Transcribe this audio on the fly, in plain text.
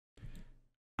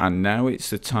And now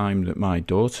it's the time that my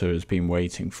daughter has been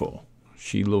waiting for.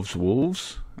 She loves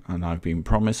wolves, and I've been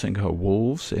promising her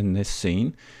wolves in this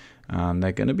scene, and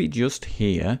they're going to be just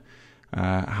here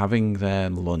having their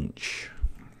lunch.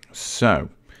 So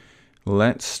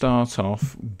let's start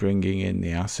off bringing in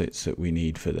the assets that we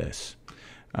need for this.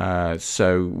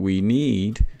 So we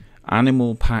need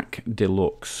Animal Pack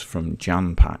Deluxe from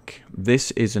Jan Pack.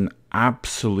 This is an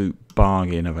absolute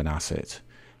bargain of an asset.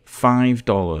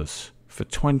 $5 for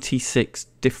 26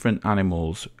 different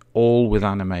animals, all with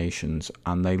animations,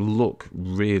 and they look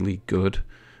really good.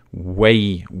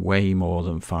 Way more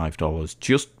than $5.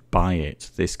 Just buy it.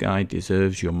 This guy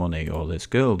deserves your money, or this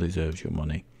girl deserves your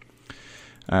money.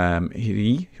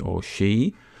 He or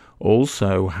she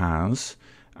also has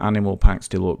Animal Packs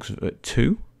Deluxe at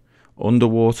 2,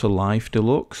 Underwater Life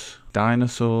Deluxe,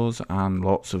 dinosaurs, and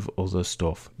lots of other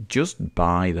stuff. Just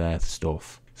buy their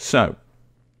stuff. So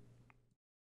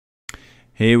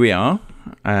here we are.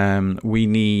 We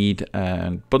need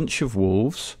a bunch of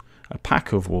wolves, a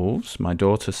pack of wolves. My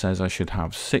daughter says I should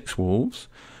have 6 wolves,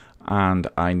 and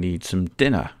I need some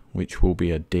dinner, which will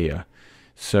be a deer.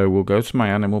 So we'll go to my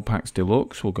Animal Packs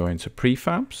Deluxe, we'll go into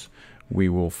prefabs, we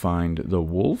will find the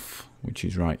wolf, which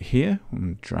is right here,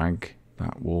 and drag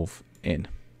that wolf in.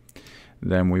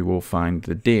 Then we will find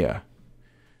the deer.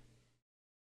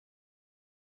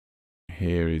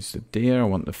 Here is the deer. I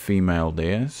want the female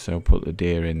deer, so put the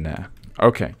deer in there.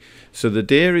 Okay, so the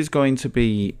deer is going to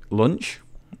be lunch,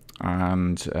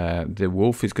 and the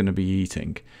wolf is going to be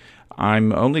eating.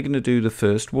 I'm only going to do the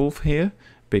first wolf here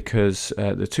because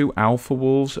the 2 alpha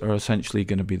wolves are essentially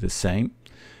going to be the same,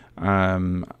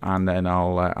 and then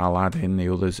I'll add in the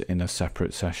others in a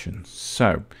separate session.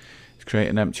 So let's create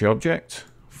an empty object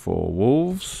for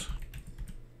wolves.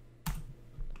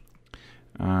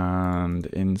 And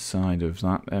inside of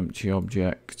that empty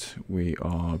object, we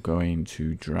are going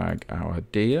to drag our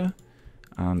deer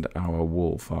and our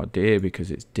wolf. Our deer because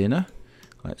it's dinner.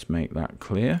 Let's make that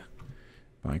clear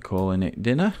by calling it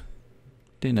dinner.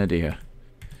 Dinner deer.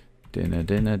 Dinner,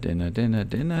 dinner, dinner, dinner,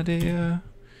 dinner deer.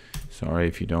 Sorry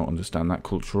if you don't understand that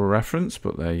cultural reference,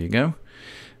 but there you go.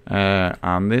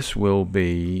 And this will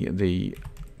be the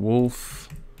wolf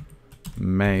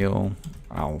male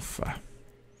alpha.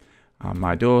 And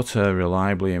my daughter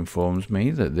reliably informs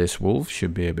me that this wolf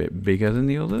should be a bit bigger than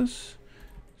the others.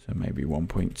 So maybe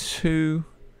 1.2.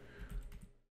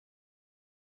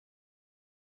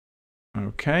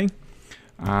 Okay.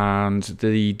 And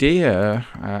the deer,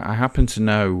 I happen to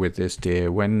know with this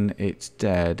deer, when it's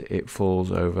dead, it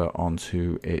falls over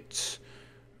onto its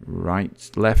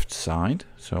left side.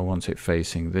 So I want it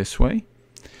facing this way.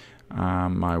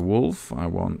 My wolf, I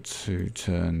want to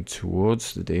turn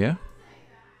towards the deer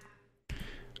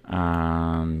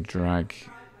and drag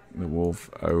the wolf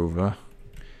over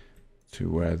to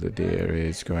where the deer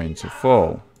is going to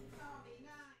fall.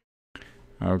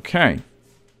 Okay.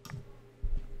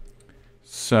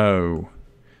 So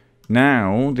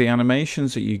now the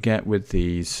animations that you get with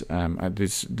these,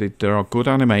 there are good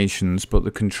animations, but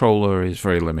the controller is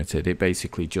very limited. It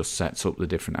basically just sets up the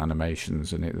different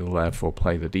animations, and it will therefore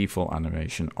play the default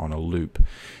animation on a loop.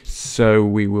 So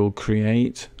we will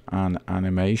create an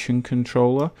animation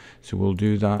controller. So we'll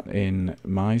do that in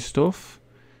my stuff.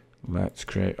 Let's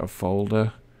create a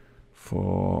folder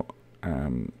for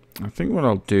I think what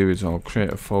I'll do is I'll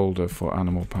create a folder for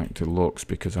Animal Pack Deluxe,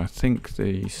 because I think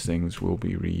these things will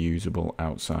be reusable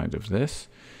outside of this.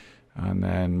 And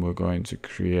then we're going to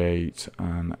create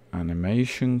an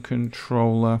animation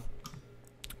controller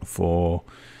for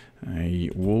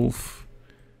a wolf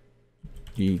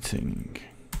eating.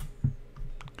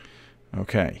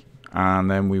 Okay,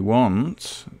 and then we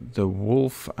want the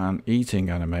wolf and eating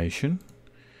animation,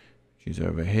 which is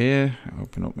over here.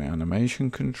 Open up my animation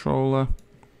controller.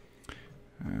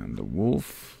 And the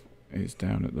wolf is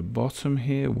down at the bottom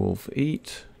here, wolf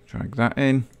eat, drag that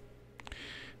in.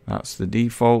 That's the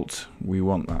default. We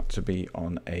want that to be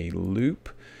on a loop.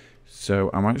 So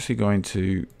I'm actually going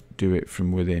to do it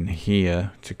from within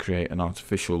here to create an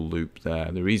artificial loop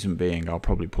there. The reason being, I'll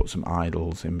probably put some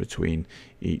idles in between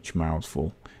each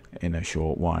mouthful in a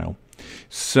short while.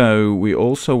 So we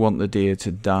also want the deer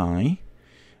to die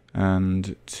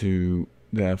and to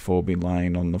therefore be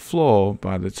lying on the floor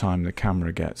by the time the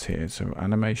camera gets here. So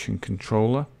animation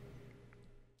controller,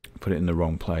 put it in the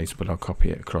wrong place, but I'll copy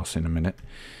it across in a minute.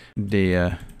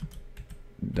 Deer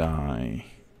die,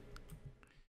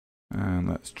 and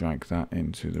let's drag that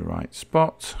into the right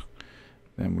spot.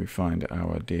 Then we find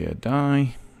our deer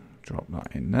die, drop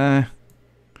that in there.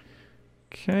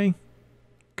 Okay,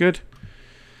 good.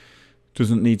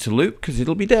 Doesn't need to loop because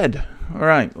it'll be dead. All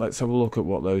right, let's have a look at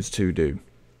what those two do.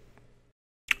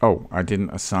 Oh, I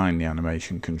didn't assign the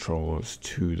animation controllers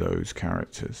to those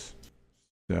characters.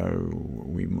 So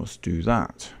we must do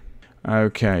that.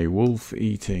 Okay, wolf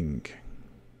eating.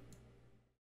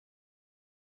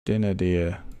 Dinner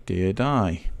deer, deer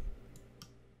die.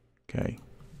 Okay,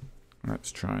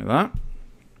 let's try that.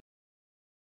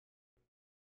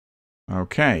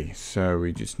 Okay, so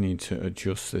we just need to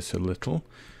adjust this a little.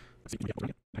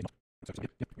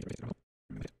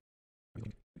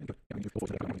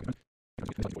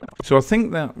 So I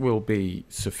think that will be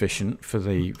sufficient for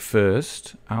the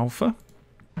first alpha,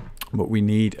 but we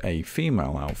need a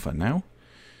female alpha now.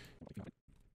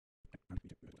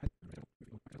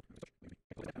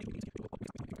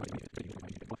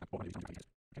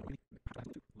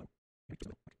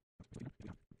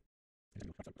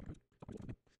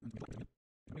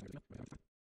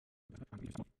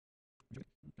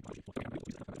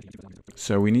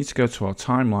 So we need to go to our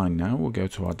timeline now. We'll go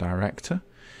to our director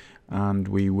and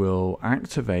we will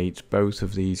activate both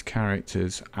of these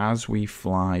characters as we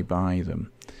fly by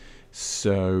them.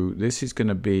 So this is going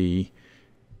to be...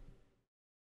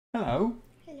 Hello.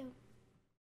 Hello.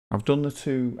 I've done the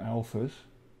 2 alphas.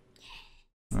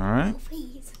 Alright. Oh,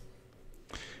 please.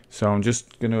 So I'm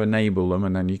just going to enable them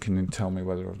and then you can tell me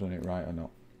whether I've done it right or not.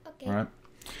 Okay. Alright.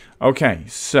 Okay,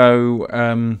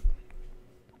 so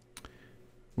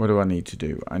what do I need to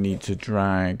do? I need to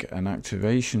drag an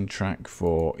activation track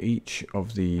for each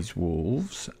of these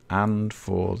wolves and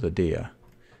for the deer.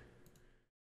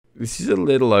 This is a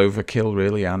little overkill,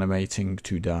 really, animating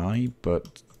to die,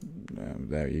 but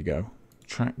there you go.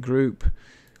 Track group.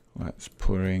 Let's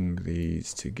bring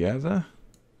these together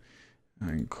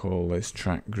and call this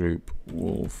track group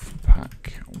Wolf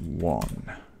Pack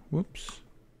 1. Whoops.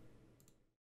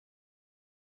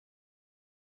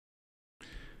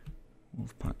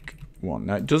 Wolfpack 1.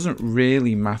 Now it doesn't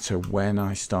really matter when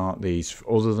I start these,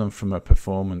 other than from a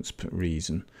performance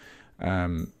reason,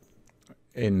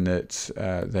 in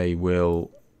that they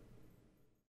will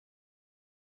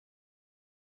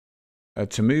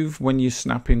to move when you're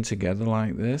snapping together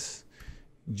like this.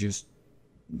 Just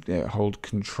hold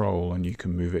control and you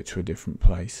can move it to a different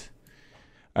place.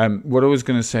 What I was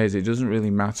going to say is it doesn't really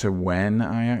matter when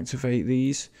I activate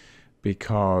these,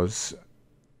 because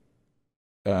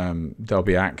they'll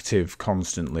be active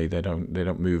constantly. They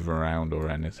don't move around or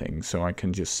anything, so I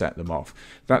can just set them off.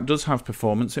 That does have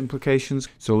performance implications,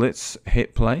 so let's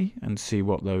hit play and see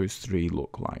what those 3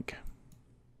 look like.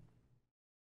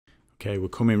 Okay, we're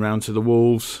coming round to the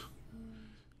wolves.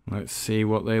 Let's see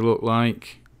what they look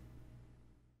like.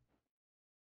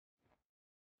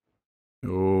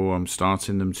 Oh, I'm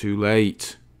starting them too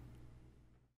late.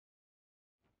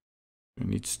 I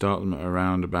need to start them at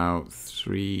around about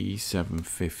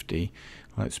 750.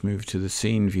 Let's move to the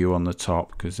scene view on the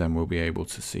top, because then we'll be able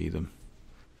to see them.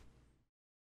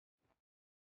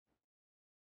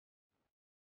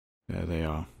 There they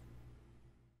are.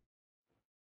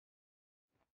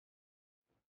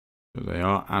 So they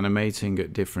are animating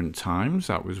at different times.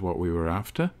 That was what we were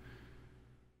after.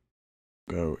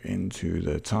 Go into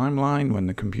the timeline when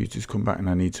the computers come back, and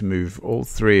I need to move all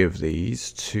 3 of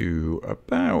these to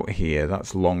about here.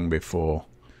 That's long before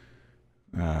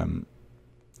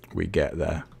we get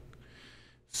there.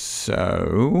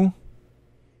 So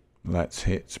let's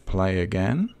hit play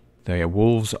again. The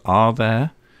wolves are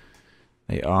there.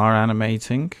 They are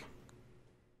animating.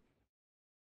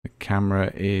 The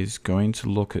camera is going to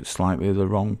look at slightly the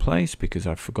wrong place because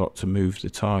I forgot to move the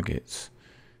targets.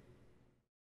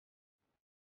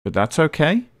 But that's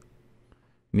okay.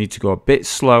 We need to go a bit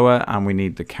slower, and we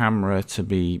need the camera to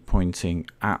be pointing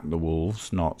at the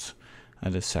wolves, not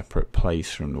at a separate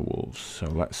place from the wolves. So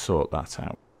let's sort that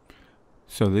out.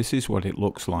 So this is what it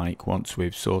looks like once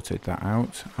we've sorted that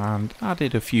out and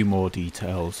added a few more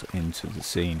details into the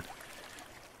scene.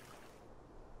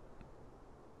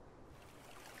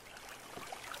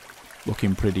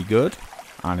 Looking pretty good,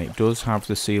 and it does have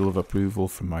the seal of approval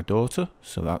from my daughter,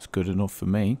 so that's good enough for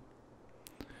me.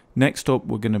 Next up,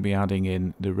 we're going to be adding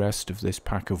in the rest of this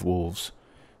pack of wolves,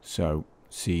 so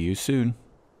see you soon.